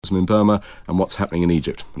in Burma and what's happening in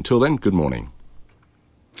Egypt. Until then, good morning.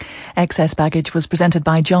 Excess Baggage was presented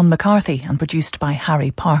by John McCarthy and produced by Harry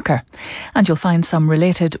Parker. And you'll find some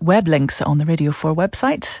related web links on the Radio 4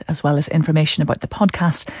 website, as well as information about the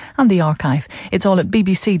podcast and the archive. It's all at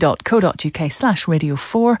bbc.co.uk/Radio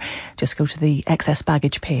 4. Just go to the Excess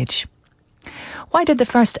Baggage page. Why did the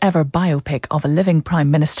first ever biopic of a living Prime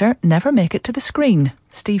Minister never make it to the screen?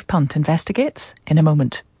 Steve Punt investigates in a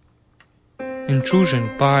moment.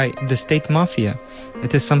 Intrusion by the state mafia.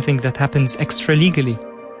 It is something that happens extra-legally.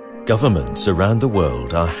 Governments around the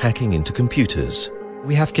world are hacking into computers.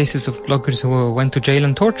 We have cases of bloggers who went to jail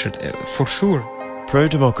and tortured, for sure.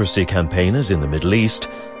 Pro-democracy campaigners in the Middle East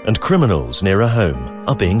and criminals nearer home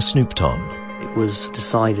are being snooped on. It was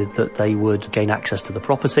decided that they would gain access to the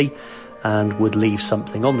property and would leave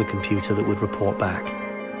something on the computer that would report back.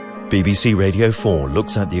 BBC Radio 4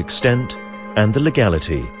 looks at the extent and the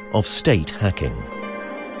legality of state hacking.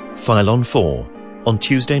 File on 4 on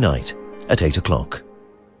Tuesday night at 8 o'clock.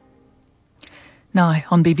 Now,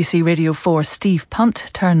 on BBC Radio 4, Steve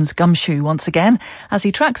Punt turns gumshoe once again as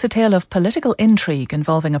he tracks a tale of political intrigue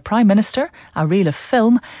involving a Prime Minister, a reel of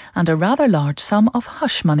film and a rather large sum of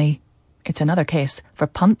hush money. It's another case for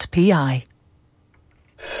Punt PI.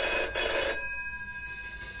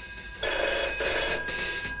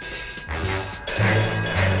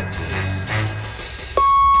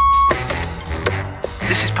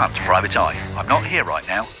 This is Punt Private Eye. I'm not here right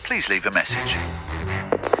now. Please leave a message.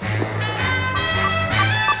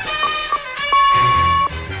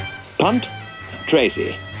 Punt,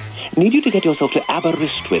 Tracy, need you to get yourself to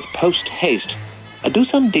Aberystwyth post-haste and do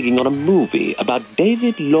some digging on a movie about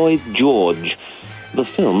David Lloyd George. The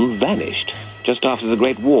film vanished just after the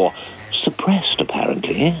Great War. Suppressed,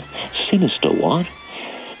 apparently. Sinister, what?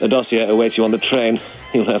 The dossier awaits you on the train.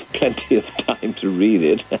 You'll have plenty of time to read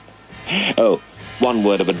it. Oh, one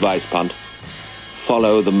word of advice, Punt.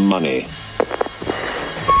 Follow the money.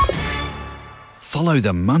 Follow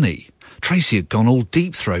the money? Tracy had gone all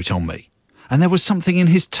deep throat on me. And there was something in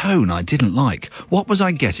his tone I didn't like. What was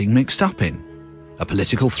I getting mixed up in? A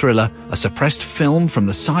political thriller, a suppressed film from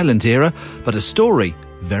the silent era, but a story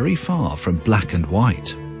very far from black and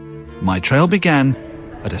white. My trail began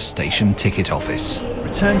at a station ticket office.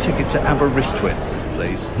 Return ticket to Aberystwyth,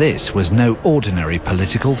 please. This was no ordinary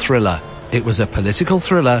political thriller. It was a political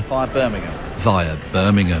thriller Via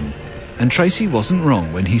Birmingham. And Tracy wasn't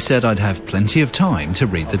wrong when he said I'd have plenty of time to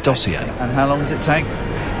read the dossier. And how long does it take?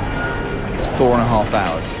 It's 4.5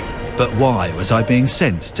 hours. But why was I being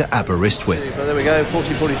sent to Aberystwyth? There we go,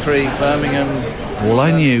 4043, Birmingham. All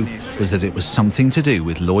I knew was that it was something to do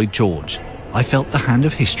with Lloyd George. I felt the hand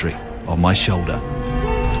of history on my shoulder.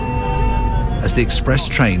 As the express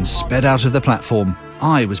train sped out of the platform,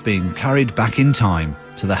 I was being carried back in time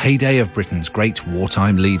to the heyday of Britain's great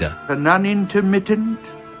wartime leader. An unintermittent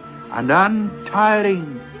and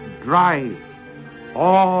untiring drive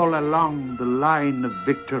all along the line of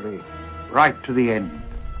victory, right to the end.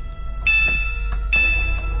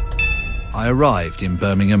 I arrived in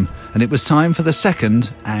Birmingham, and it was time for the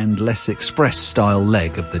second and less express-style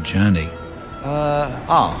leg of the journey.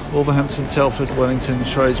 Wolverhampton, Telford, Wellington,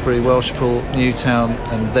 Shrewsbury, Welshpool, Newtown,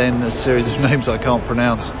 and then a series of names I can't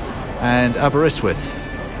pronounce, and Aberystwyth.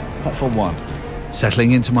 Platform 1.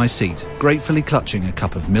 Settling into my seat, gratefully clutching a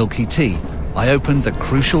cup of milky tea, I opened the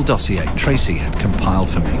crucial dossier Tracy had compiled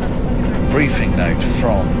for me. Briefing note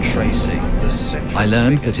from Tracy, the central... I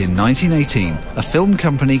learned that in 1918, a film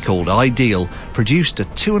company called Ideal produced a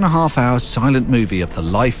 2.5-hour silent movie of the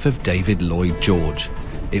life of David Lloyd George.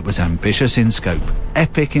 It was ambitious in scope,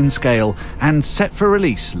 epic in scale, and set for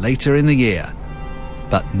release later in the year,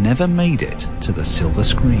 but never made it to the silver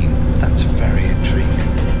screen. That's very intriguing.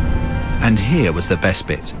 And here was the best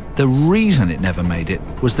bit. The reason it never made it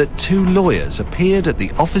was that 2 lawyers appeared at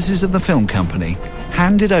the offices of the film company,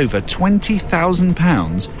 handed over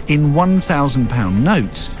 £20,000 in £1,000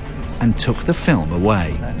 notes, and took the film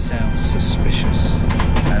away. That sounds suspicious.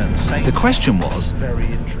 And at the same The question was, very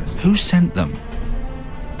interesting. Who sent them?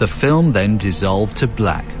 The film then dissolved to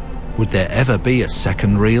black. Would there ever be a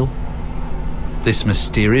second reel? This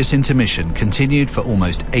mysterious intermission continued for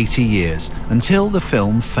almost 80 years until the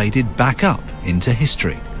film faded back up into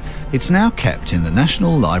history. It's now kept in the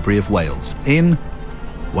National Library of Wales in,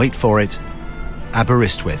 wait for it,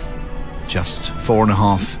 Aberystwyth, just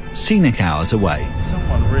 4.5 scenic hours away.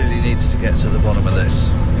 Someone really needs to get to the bottom of this.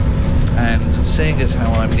 And seeing as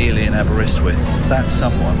how I'm nearly in Aberystwyth, that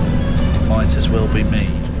someone might as well be me.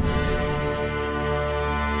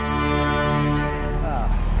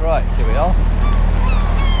 Right, here we are.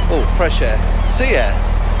 Oh, fresh air. Sea air.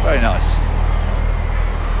 Very nice.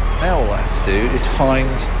 Now all I have to do is find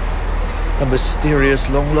a mysterious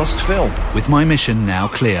long-lost film. With my mission now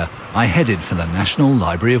clear, I headed for the National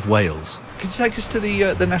Library of Wales. Can you take us to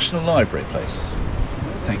the National Library, please?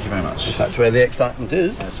 Thank you very much. That's where the excitement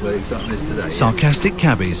is. That's where the excitement is today. Sarcastic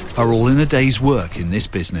cabbies are all in a day's work in this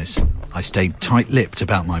business. I stayed tight-lipped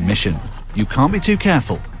about my mission. You can't be too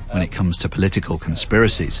careful when it comes to political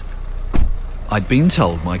conspiracies. I'd been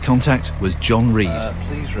told my contact was John Reed.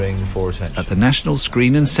 Please ring for attention. At the National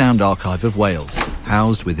Screen and Sound Archive of Wales,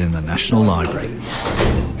 housed within the National Library.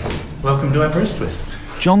 Welcome to Aberystwyth.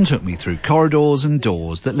 John took me through corridors and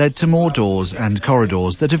doors that led to more doors and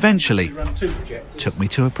corridors that eventually took me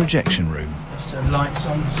to a projection room. Let's turn lights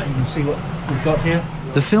on so you can see what we've got here.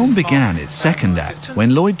 The film began its second act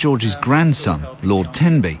when Lloyd George's grandson, Lord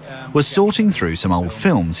Tenby, was sorting through some old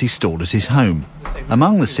films he stored at his home.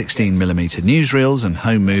 Among the 16mm newsreels and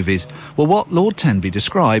home movies were what Lord Tenby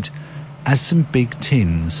described as some big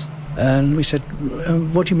tins. And we said,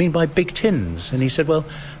 what do you mean by big tins? And he said, well,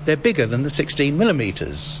 they're bigger than the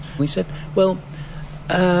 16mm. We said, well,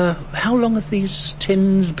 how long have these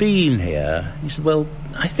tins been here? He said, well,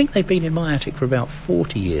 I think they've been in my attic for about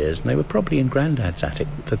 40 years, and they were probably in Grandad's attic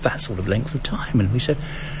for that sort of length of time. And we said,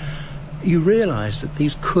 you realise that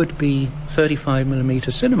these could be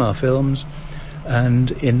 35mm cinema films,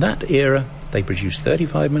 and in that era they produced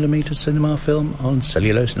 35mm cinema film on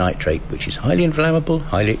cellulose nitrate, which is highly inflammable,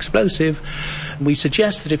 highly explosive. We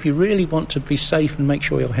suggest that if you really want to be safe and make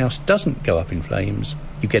sure your house doesn't go up in flames,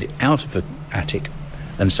 you get it out of the attic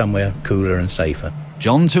and somewhere cooler and safer.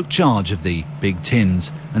 John took charge of the big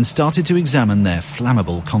tins and started to examine their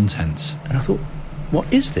flammable contents. And I thought,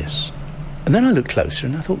 what is this? And then I looked closer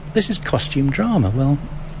and I thought, this is costume drama. Well,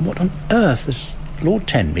 what on earth has Lord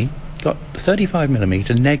Tenby got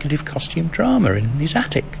 35mm negative costume drama in his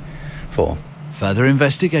attic for? Further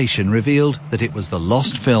investigation revealed that it was the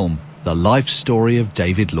lost film, The Life Story of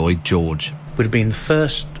David Lloyd George. Would have been the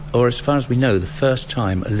first, or as far as we know, the first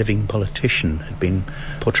time a living politician had been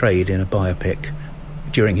portrayed in a biopic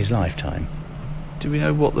during his lifetime. Do we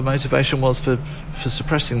know what the motivation was for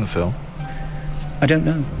suppressing the film? I don't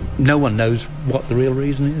know. No one knows what the real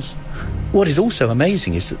reason is. What is also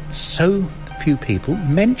amazing is that so few people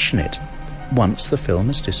mention it once the film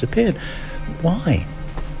has disappeared. Why?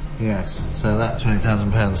 Yes, so that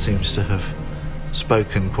 £20,000 seems to have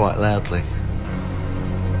spoken quite loudly.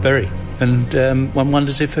 Very. And one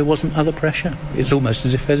wonders if there wasn't other pressure. It's almost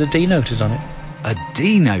as if there's a D notice on it. A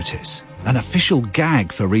D notice? An official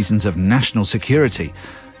gag for reasons of national security?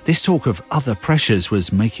 This talk of other pressures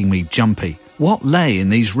was making me jumpy. What lay in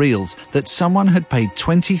these reels that someone had paid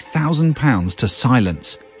 £20,000 to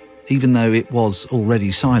silence, even though it was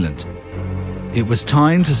already silent? It was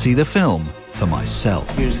time to see the film for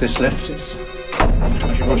myself. Use this lift. You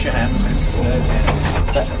should wash your hands,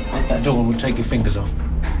 because that door will take your fingers off.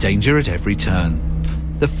 Danger at every turn.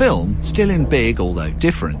 The film, still in big, although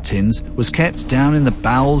different tins, was kept down in the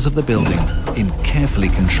bowels of the building in carefully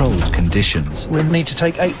controlled conditions. We'll need to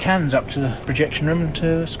take 8 cans up to the projection room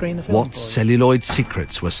to screen the film. What celluloid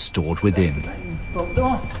secrets were stored within?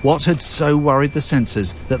 What had so worried the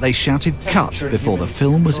censors that they shouted cut before the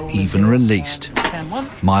film was even released?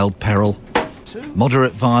 Mild peril,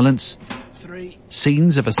 moderate violence,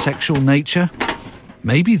 scenes of a sexual nature.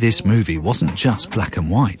 Maybe this movie wasn't just black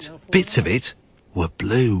and white. Bits of it were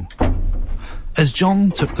blue. As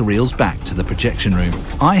John took the reels back to the projection room,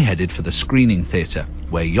 I headed for the screening theatre,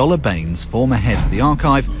 where Yola Baines, former head of the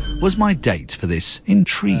archive, was my date for this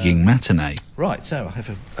intriguing matinee. Right, so I have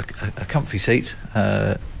a comfy seat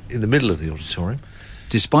in the middle of the auditorium.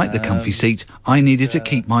 Despite the comfy seat, I needed to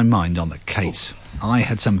keep my mind on the case. I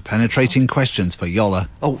had some penetrating questions for Yola.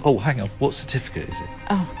 Oh, hang on. What certificate is it?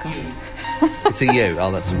 Oh, God. It's a U.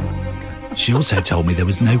 Oh, that's all right. Okay. She also told me there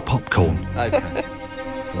was no popcorn. Okay.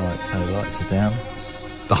 Right, so lights are down.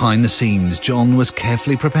 Behind the scenes, John was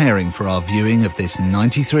carefully preparing for our viewing of this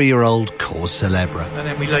 93-year-old cause célèbre. And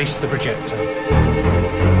then we lace the projector.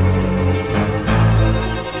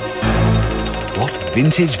 What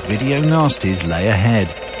vintage video nasties lay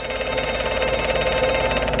ahead?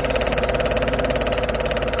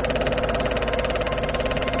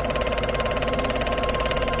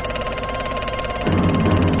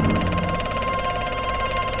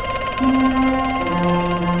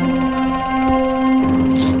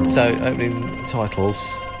 So, opening titles.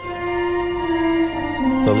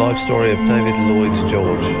 The Life Story of David Lloyd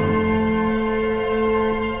George.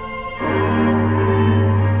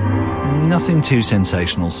 Nothing too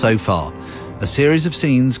sensational so far. A series of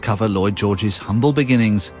scenes cover Lloyd George's humble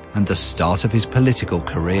beginnings and the start of his political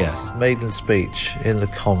career. Maiden speech in the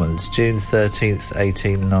Commons, June 13th,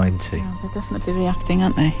 1890. Yeah, they're definitely reacting,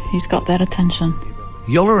 aren't they? He's got their attention.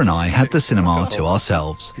 Yola and I had the cinema to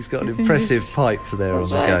ourselves. He's got an impressive pipe there on the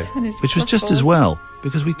go. Which was just as well,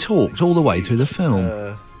 because we talked all the way through the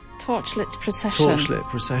film. Torchlit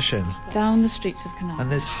procession. Down the streets of Canal.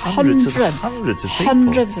 And there's hundreds of people.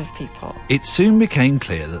 Hundreds of people. It soon became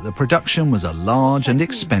clear that the production was a large and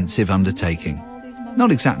expensive undertaking.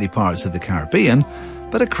 Not exactly Pirates of the Caribbean,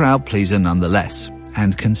 but a crowd pleaser nonetheless,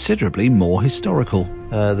 and considerably more historical.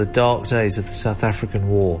 The dark days of the South African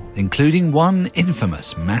War. Including one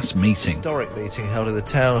infamous mass meeting. Historic meeting held in the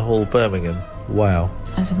Town Hall, Birmingham. Wow.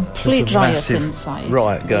 There's a complete riot inside.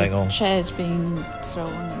 Riot going on. Chairs being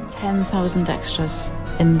thrown. 10,000 extras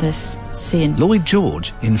in this scene. Lloyd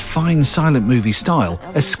George, in fine silent movie style,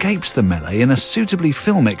 escapes the melee in a suitably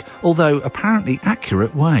filmic, although apparently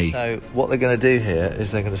accurate way. So what they're going to do here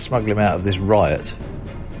is they're going to smuggle him out of this riot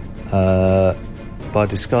by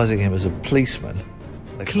disguising him as a policeman.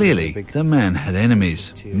 Clearly, the man had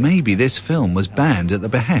enemies. Maybe this film was banned at the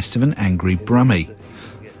behest of an angry Brummie.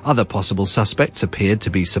 Other possible suspects appeared to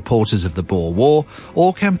be supporters of the Boer War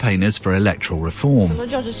or campaigners for electoral reform. So Lloyd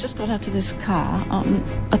George has just got out of this car, on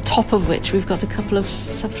atop of which we've got a couple of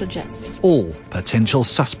suffragettes. All potential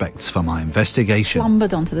suspects for my investigation.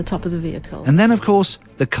 Clambered onto the top of the vehicle. And then, of course,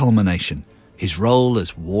 the culmination, his role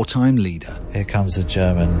as wartime leader. Here comes a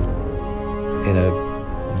German in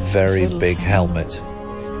a very big helmet.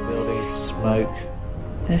 Building smoke.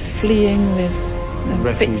 They're fleeing with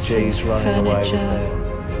refugees running away with their...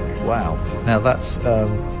 Wow. Now that's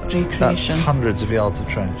hundreds of yards of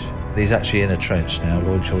trench. He's actually in a trench now.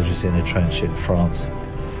 Lloyd George is in a trench in France,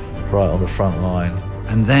 right on the front line.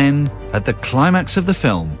 And then, at the climax of the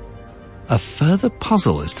film, a further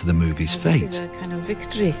puzzle as to the movie's fate. This is a kind of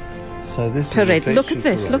victory. So this parade. Is a look at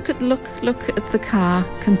this. Parade. Look at the car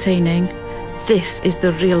containing. This is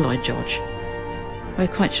the real Lloyd George. We're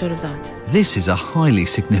quite sure of that. This is a highly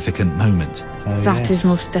significant moment. That is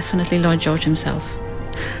most definitely Lloyd George himself.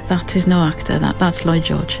 That is no actor. That's Lloyd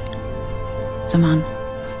George, the man.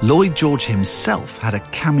 Lloyd George himself had a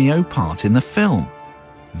cameo part in the film.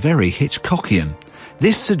 Very Hitchcockian.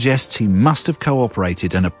 This suggests he must have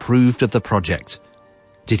cooperated and approved of the project.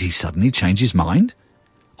 Did he suddenly change his mind?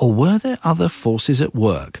 Or were there other forces at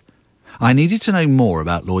work? I needed to know more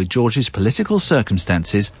about Lloyd George's political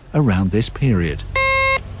circumstances around this period.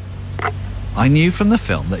 I knew from the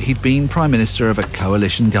film that he'd been Prime Minister of a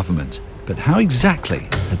coalition government. But how exactly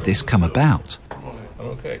had this come about?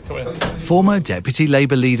 Former Deputy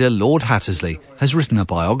Labour leader Lord Hattersley has written a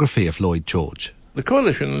biography of Lloyd George. The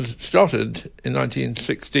coalition started in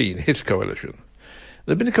 1916, his coalition.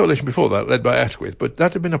 There'd been a coalition before that, led by Asquith, but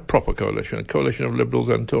that had been a proper coalition, a coalition of Liberals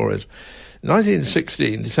and Tories.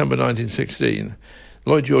 1916, December 1916,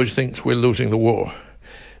 Lloyd George thinks we're losing the war,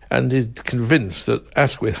 and is convinced that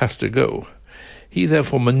Asquith has to go. He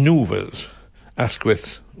therefore manoeuvres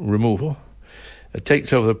Asquith's removal,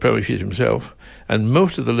 takes over the premiership himself, and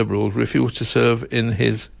most of the Liberals refuse to serve in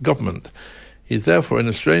his government. He's therefore in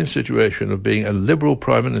a strange situation of being a Liberal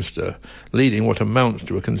Prime Minister, leading what amounts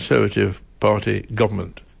to a Conservative Party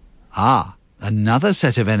government. Ah, another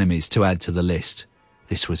set of enemies to add to the list.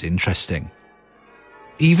 This was interesting.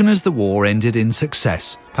 Even as the war ended in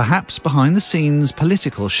success, perhaps behind the scenes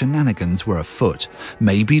political shenanigans were afoot.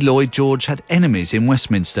 Maybe Lloyd George had enemies in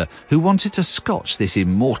Westminster who wanted to scotch this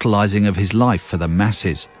immortalising of his life for the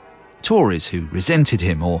masses. Tories who resented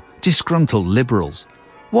him or disgruntled Liberals.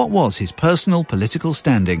 What was his personal political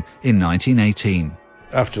standing in 1918?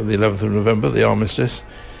 After the 11th of November, the armistice,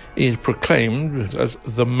 he is proclaimed as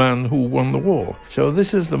the man who won the war. So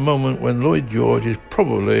this is the moment when Lloyd George is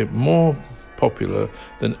probably more popular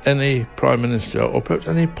than any Prime Minister or perhaps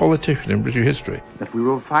any politician in British history. That we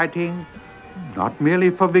were fighting not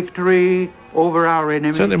merely for victory over our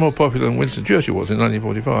enemies. Certainly more popular than Winston Churchill was in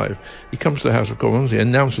 1945. He comes to the House of Commons, he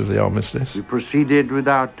announces the armistice. We proceeded with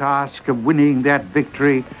our task of winning that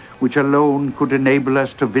victory which alone could enable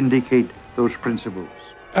us to vindicate those principles.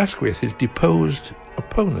 Asquith, his deposed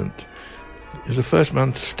opponent, is the first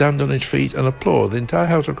man to stand on his feet and applaud. The entire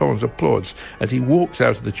House of Commons applauds as he walks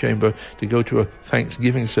out of the chamber to go to a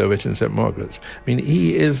Thanksgiving service in St. Margaret's. I mean,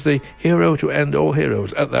 he is the hero to end all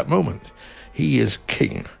heroes at that moment. He is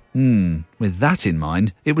king. With that in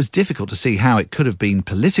mind, it was difficult to see how it could have been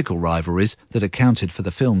political rivalries that accounted for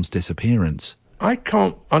the film's disappearance. I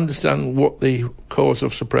can't understand what the cause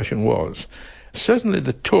of suppression was. Certainly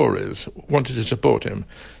the Tories wanted to support him.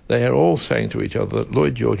 they are all saying to each other that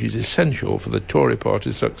Lloyd George is essential for the Tory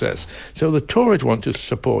party's success. So the Tories want to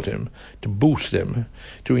support him, to boost him,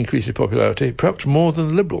 to increase his popularity, perhaps more than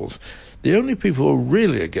the Liberals. The only people who are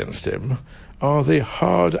really against him are the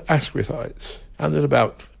hard Asquithites, and there's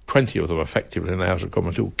about 20 of them effectively in the House of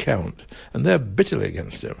Commons who count, and they're bitterly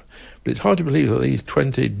against him. But it's hard to believe that these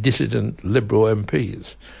 20 dissident Liberal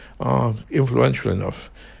MPs are influential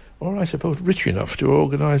enough, or I suppose rich enough, to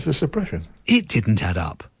organise the suppression. It didn't add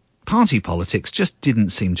up. Party politics just didn't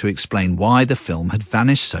seem to explain why the film had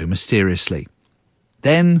vanished so mysteriously.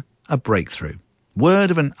 Then, a breakthrough.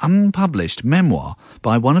 Word of an unpublished memoir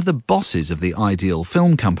by one of the bosses of the Ideal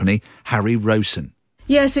Film Company, Harry Rosen.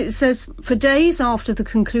 Yes, it says, for days after the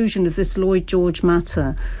conclusion of this Lloyd George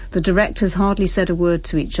matter, the directors hardly said a word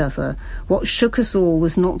to each other. What shook us all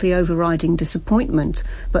was not the overriding disappointment,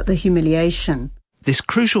 but the humiliation. This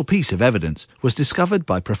crucial piece of evidence was discovered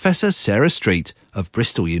by Professor Sarah Street of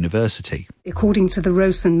Bristol University. According to the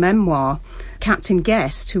Rosen memoir, Captain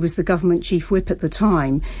Guest, who was the government chief whip at the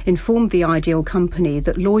time, informed the Ideal Company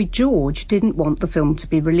that Lloyd George didn't want the film to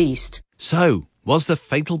be released. So, was the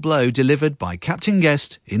fatal blow delivered by Captain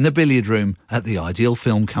Guest in the billiard room at the Ideal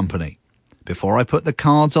Film Company? Before I put the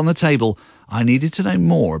cards on the table, I needed to know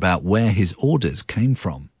more about where his orders came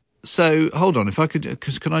from. So, hold on, if I could,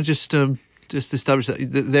 can I just establish that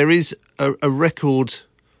there is a record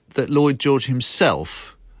that Lloyd George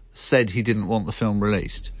himself said he didn't want the film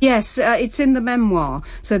released? Yes, it's in the memoir.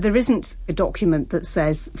 So there isn't a document that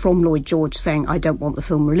says from Lloyd George saying, I don't want the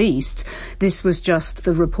film released. This was just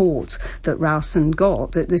the report that Rosen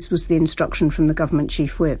got, that this was the instruction from the government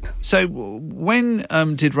chief whip. So when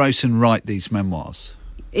did Rosen write these memoirs?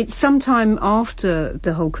 It's sometime after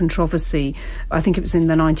the whole controversy. I think it was in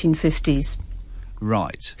the 1950s.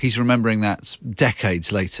 Right. He's remembering that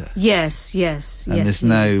decades later. Yes. And there's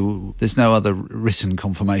no other written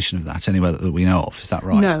confirmation of that anywhere that we know of. Is that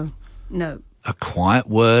right? No. A quiet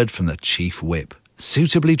word from the chief whip.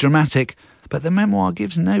 Suitably dramatic, but the memoir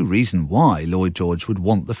gives no reason why Lloyd George would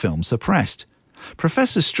want the film suppressed.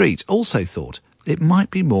 Professor Street also thought it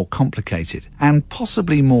might be more complicated and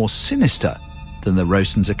possibly more sinister than the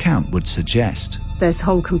Rosen's account would suggest. There's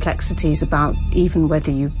whole complexities about even whether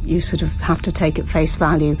you sort of have to take at face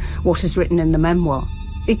value what is written in the memoir.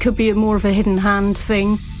 It could be more of a hidden hand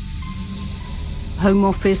thing. Home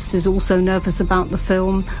Office is also nervous about the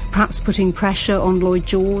film, perhaps putting pressure on Lloyd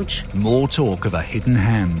George. More talk of a hidden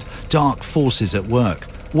hand, dark forces at work.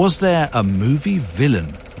 Was there a movie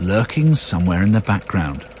villain lurking somewhere in the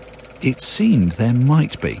background? It seemed there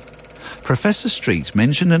might be. Professor Street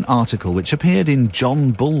mentioned an article which appeared in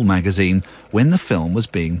John Bull magazine when the film was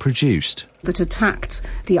being produced. That attacked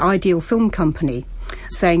the Ideal Film Company,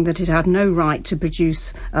 saying that it had no right to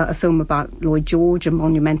produce a film about Lloyd George, a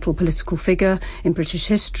monumental political figure in British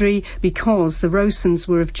history, because the Rosens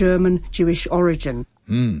were of German Jewish origin.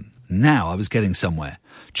 Now I was getting somewhere.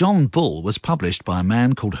 John Bull was published by a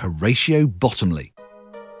man called Horatio Bottomley.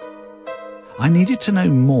 I needed to know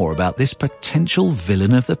more about this potential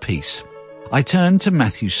villain of the piece. I turned to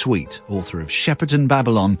Matthew Sweet, author of Shepperton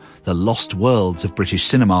Babylon, The Lost Worlds of British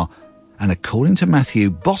Cinema, and according to Matthew,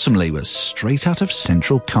 Bottomley was straight out of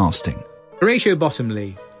Central Casting. Horatio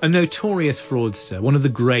Bottomley, a notorious fraudster, one of the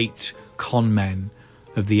great con men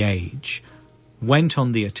of the age, went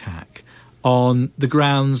on the attack on the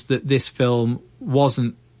grounds that this film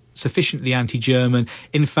wasn't sufficiently anti-German,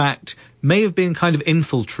 in fact, may have been kind of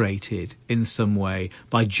infiltrated in some way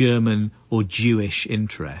by German or Jewish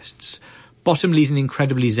interests. Bottomley's an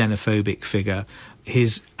incredibly xenophobic figure.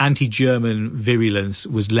 His anti-German virulence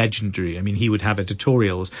was legendary. I mean, he would have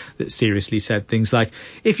editorials that seriously said things like,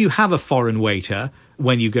 if you have a foreign waiter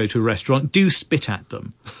when you go to a restaurant, do spit at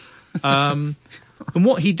them. And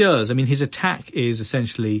what he does, I mean, his attack is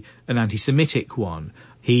essentially an anti-Semitic one.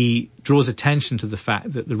 He draws attention to the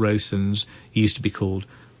fact that the Rosens used to be called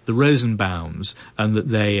the Rosenbaums, and that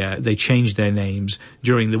they changed their names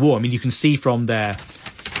during the war. I mean, you can see from the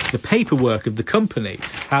paperwork of the company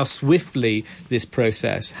how swiftly this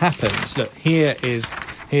process happens. Look,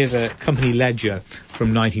 here's a company ledger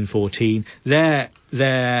from 1914. They're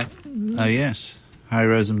oh yes, Harry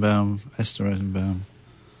Rosenbaum, Esther Rosenbaum,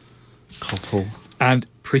 Koppel, and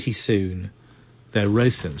pretty soon they're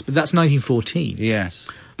Rosens. But that's 1914. Yes.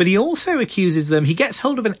 But he also accuses them. He gets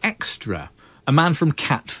hold of an extra, a man from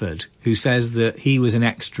Catford, who says that he was an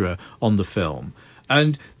extra on the film.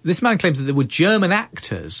 And this man claims that there were German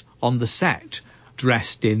actors on the set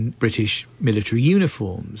dressed in British military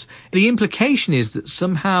uniforms. The implication is that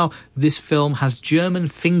somehow this film has German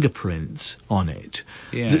fingerprints on it.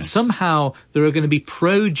 Yes. That somehow there are going to be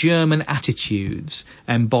pro-German attitudes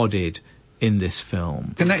embodied in this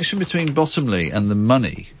film. Connection between Bottomley and the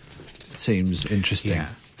money seems interesting. Yeah.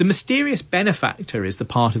 The mysterious benefactor is the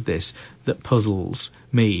part of this that puzzles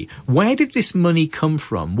me. Where did this money come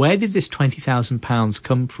from? Where did this £20,000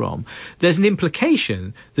 come from? There's an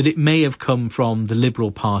implication that it may have come from the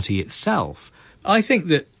Liberal Party itself. I think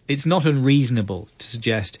that it's not unreasonable to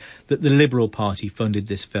suggest that the Liberal Party funded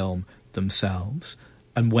this film themselves.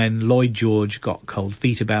 And when Lloyd George got cold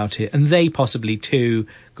feet about it, and they possibly too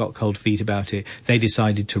got cold feet about it, they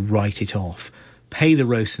decided to write it off, pay the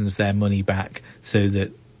Rowsons their money back so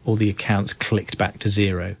that all the accounts clicked back to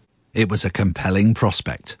zero. It was a compelling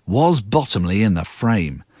prospect. Was Bottomley in the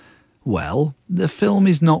frame? Well, the film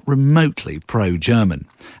is not remotely pro-German.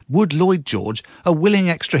 Would Lloyd George, a willing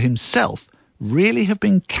extra himself, really have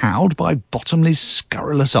been cowed by Bottomley's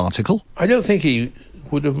scurrilous article? I don't think he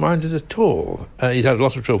would have minded at all. He'd had a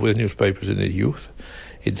lot of trouble with newspapers in his youth.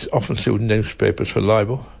 He'd often sued newspapers for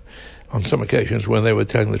libel, on some occasions when they were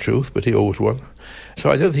telling the truth, but he always won.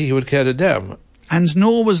 So I don't think he would care a damn. And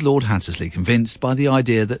nor was Lord Hattersley convinced by the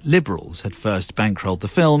idea that Liberals had first bankrolled the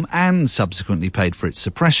film and subsequently paid for its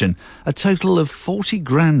suppression, a total of 40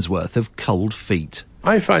 grand's worth of cold feet.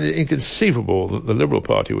 I find it inconceivable that the Liberal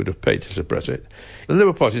Party would have paid to suppress it. The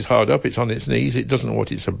Liberal Party is hard up, it's on its knees, it doesn't know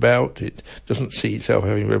what it's about, it doesn't see itself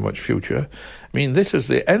having very much future. I mean, this is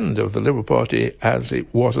the end of the Liberal Party as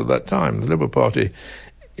it was at that time. The Liberal Party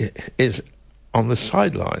is on the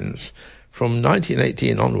sidelines from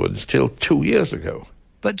 1918 onwards till 2 years ago.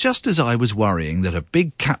 But just as I was worrying that a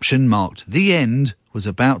big caption marked "The End" was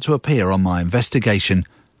about to appear on my investigation,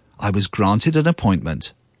 I was granted an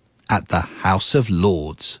appointment at the House of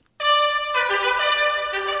Lords.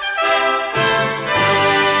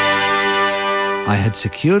 I had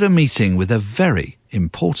secured a meeting with a very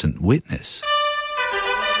important witness.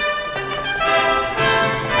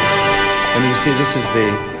 And you see, this is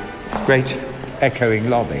the great echoing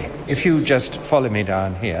lobby. If you just follow me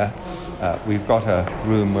down here, we've got a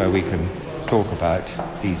room where we can talk about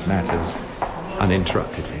these matters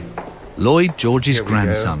uninterruptedly. Lloyd George's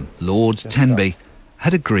grandson, Lord Tenby,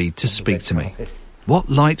 had agreed to speak to me. What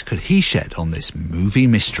light could he shed on this movie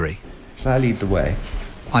mystery? Shall I lead the way?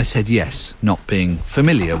 I said yes, not being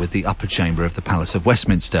familiar with the upper chamber of the Palace of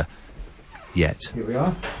Westminster yet. Here we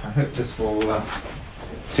are. I hope this will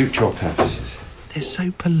suit your purposes. They're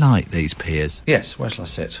so polite, these peers. Yes, where shall I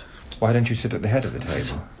sit? Why don't you sit at the head of the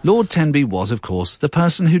table? Lord Tenby was, of course, the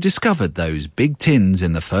person who discovered those big tins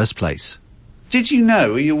in the first place. Did you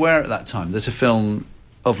know, were you aware at that time, that a film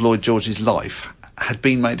of Lloyd George's life had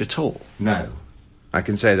been made at all? No. I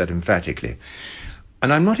can say that emphatically.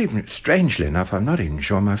 And I'm not even, strangely enough, I'm not even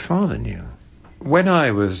sure my father knew. When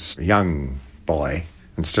I was a young boy,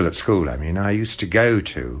 and still at school, I used to go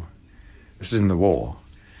to, this is in the war,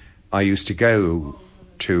 I used to go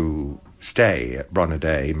to stay at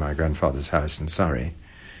Bronaday, my grandfather's house in Surrey,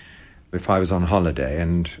 if I was on holiday,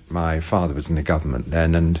 and my father was in the government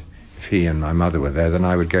then, and if he and my mother were there, then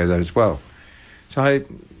I would go there as well. So I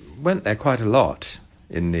went there quite a lot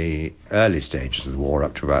in the early stages of the war,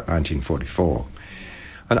 up to about 1944.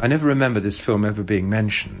 And I never remember this film ever being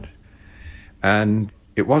mentioned. And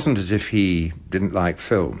it wasn't as if he didn't like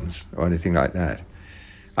films or anything like that.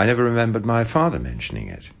 I never remembered my father mentioning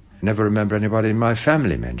it. Never remember anybody in my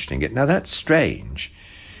family mentioning it. Now, that's strange.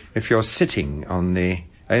 If you're sitting on the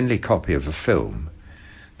only copy of a film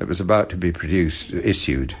that was about to be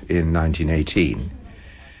issued in 1918,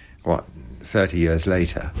 30 years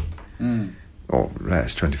later, or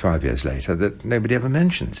less, 25 years later, that nobody ever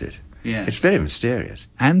mentions it. Yeah. It's very mysterious.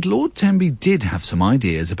 And Lord Tenby did have some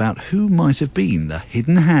ideas about who might have been the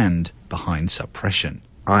hidden hand behind suppression.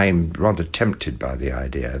 I'm rather tempted by the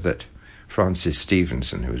idea that Frances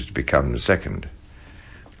Stevenson, who was to become the second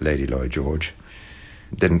Lady Lloyd George,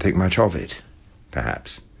 didn't think much of it,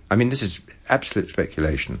 perhaps. This is absolute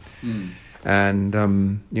speculation. And,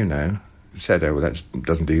 said, oh, well, that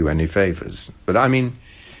doesn't do you any favours. But, I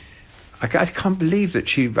can't believe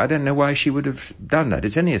that I don't know why she would have done that.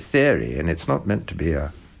 It's only a theory, and it's not meant to be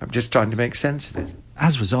I'm just trying to make sense of it.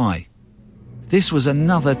 As was I. This was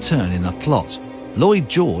another turn in the plot. Lloyd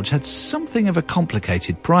George had something of a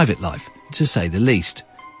complicated private life, to say the least.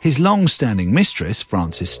 His long-standing mistress,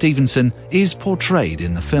 Frances Stevenson, is portrayed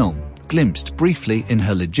in the film, glimpsed briefly in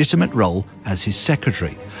her legitimate role as his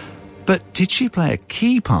secretary. But did she play a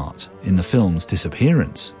key part in the film's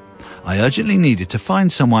disappearance? I urgently needed to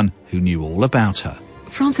find someone who knew all about her.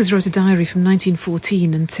 Frances wrote a diary from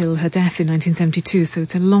 1914 until her death in 1972, so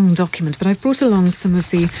it's a long document, but I've brought along some of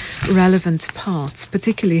the relevant parts,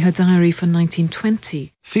 particularly her diary for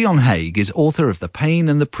 1920. Fionn Haig is author of The Pain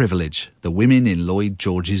and the Privilege, The Women in Lloyd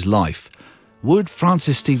George's Life. would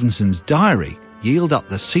Francis Stevenson's diary yield up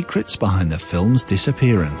the secrets behind the film's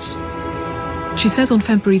disappearance? She says on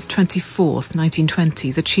February 24th,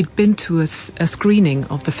 1920, that she'd been to a screening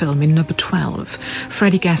of the film in number 12.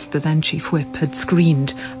 Freddie Guest, the then Chief Whip, had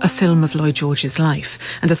screened a film of Lloyd George's life,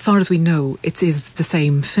 and as far as we know, it is the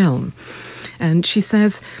same film. And she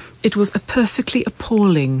says it was a perfectly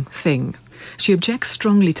appalling thing. She objects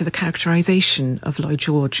strongly to the characterisation of Lloyd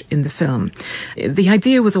George in the film. The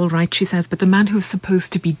idea was all right, she says, but the man who was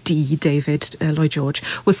supposed to be David, Lloyd George,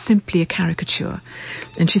 was simply a caricature.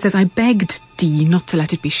 And she says, I begged D not to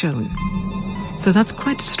let it be shown. So that's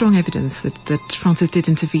quite strong evidence that Francis did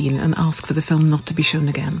intervene and ask for the film not to be shown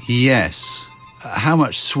again. Yes. How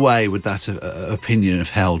much sway would that opinion have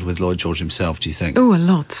held with Lloyd George himself, do you think? Oh, a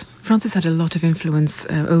lot. Francis had a lot of influence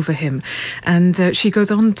over him. And she goes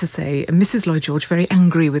on to say, Mrs. Lloyd George very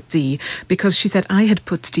angry with Dee because she said I had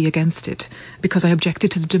put Dee against it because I objected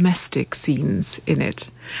to the domestic scenes in it.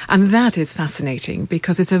 And that is fascinating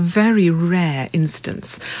because it's a very rare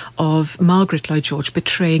instance of Margaret Lloyd George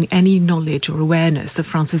betraying any knowledge or awareness of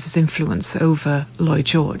Francis's influence over Lloyd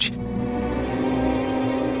George.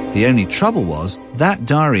 The only trouble was that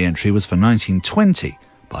diary entry was for 1920,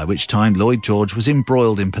 by which time Lloyd George was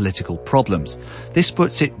embroiled in political problems. This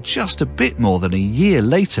puts it just a bit more than a year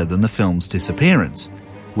later than the film's disappearance,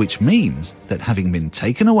 which means that having been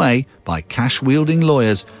taken away by cash-wielding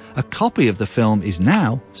lawyers, a copy of the film is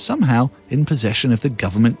now, somehow, in possession of the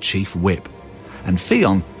government chief whip. And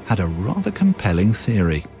Fionn had a rather compelling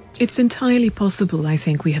theory. It's entirely possible, I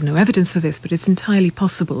think, we have no evidence for this, but it's entirely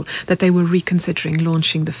possible that they were reconsidering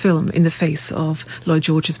launching the film in the face of Lloyd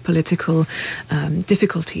George's political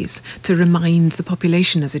difficulties to remind the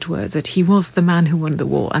population, as it were, that he was the man who won the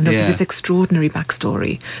war and of this extraordinary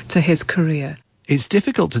backstory to his career. It's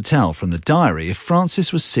difficult to tell from the diary if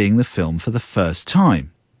Francis was seeing the film for the first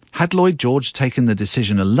time. Had Lloyd George taken the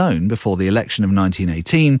decision alone before the election of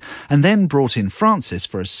 1918 and then brought in Francis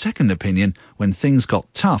for a second opinion when things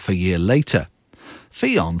got tough a year later?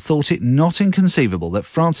 Fionn thought it not inconceivable that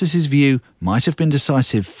Francis's view might have been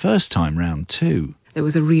decisive first time round too. There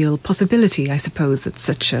was a real possibility, I suppose, that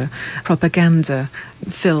such a propaganda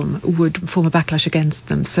film would form a backlash against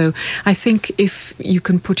them. So I think if you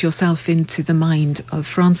can put yourself into the mind of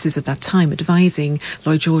Frances at that time, advising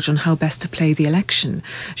Lloyd George on how best to play the election,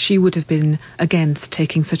 she would have been against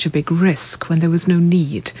taking such a big risk when there was no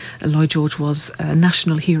need. Lloyd George was a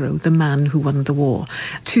national hero, the man who won the war.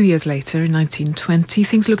 2 years later, in 1920,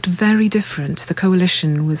 things looked very different. The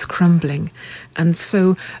coalition was crumbling. And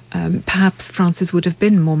so perhaps Francis would have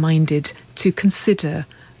been more minded to consider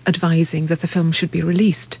advising that the film should be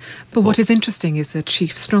released. But what is interesting is that she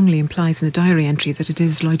strongly implies in the diary entry that it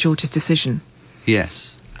is Lloyd George's decision.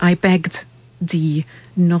 Yes. I begged D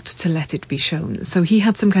not to let it be shown. So he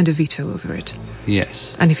had some kind of veto over it.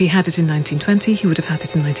 Yes. And if he had it in 1920, he would have had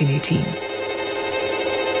it in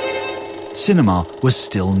 1918. Cinema was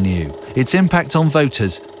still new, its impact on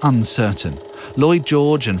voters uncertain. Lloyd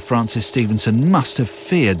George and Francis Stevenson must have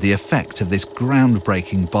feared the effect of this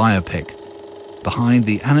groundbreaking biopic. Behind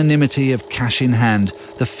the anonymity of cash in hand,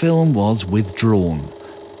 the film was withdrawn.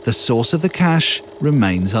 The source of the cash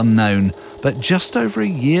remains unknown, but just over a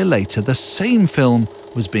year later, the same film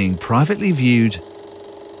was being privately viewed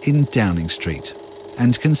in Downing Street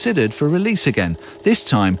and considered for release again, this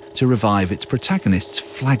time to revive its protagonist's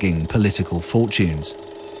flagging political fortunes.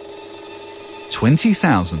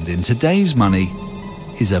 20,000 in today's money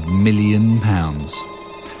is £1 million.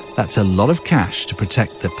 That's a lot of cash to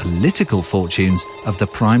protect the political fortunes of the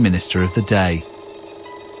Prime Minister of the day.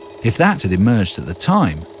 If that had emerged at the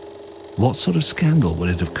time, what sort of scandal would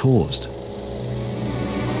it have caused?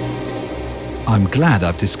 I'm glad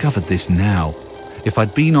I've discovered this now. If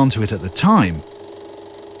I'd been onto it at the time,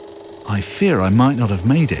 I fear I might not have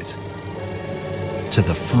made it to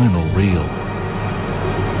the final reel.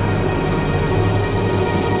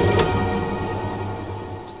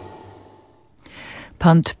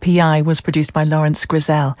 Punt PI was produced by Lawrence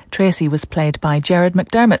Grisell. Tracy was played by Gerard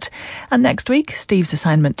McDermott. And next week, Steve's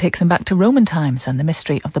assignment takes him back to Roman times and the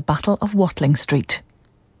mystery of the Battle of Watling Street.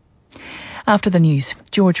 After the news,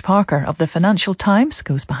 George Parker of the Financial Times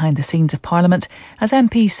goes behind the scenes of Parliament as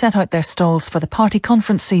MPs set out their stalls for the party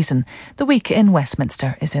conference season. The week in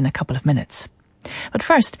Westminster is in a couple of minutes. But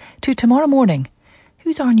first, to tomorrow morning.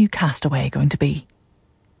 Who's our new castaway going to be?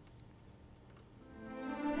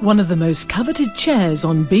 One of the most coveted chairs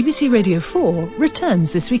on BBC Radio 4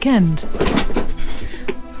 returns this weekend.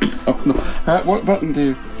 Oh, no. What button do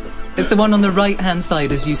you... It's the one on the right-hand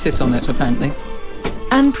side as you sit on it, apparently.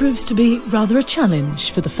 And proves to be rather a challenge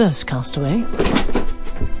for the first castaway.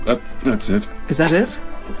 That's it. Is that it?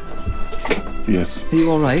 Yes. Are you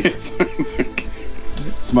all right? Yes.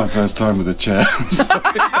 It's my first time with a chair. I'm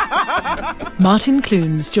sorry. Martin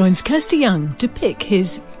Clunes joins Kirsty Young to pick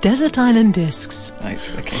his Desert Island Discs.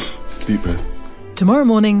 Nice, okay. Deep breath. Tomorrow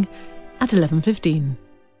morning at 11:15.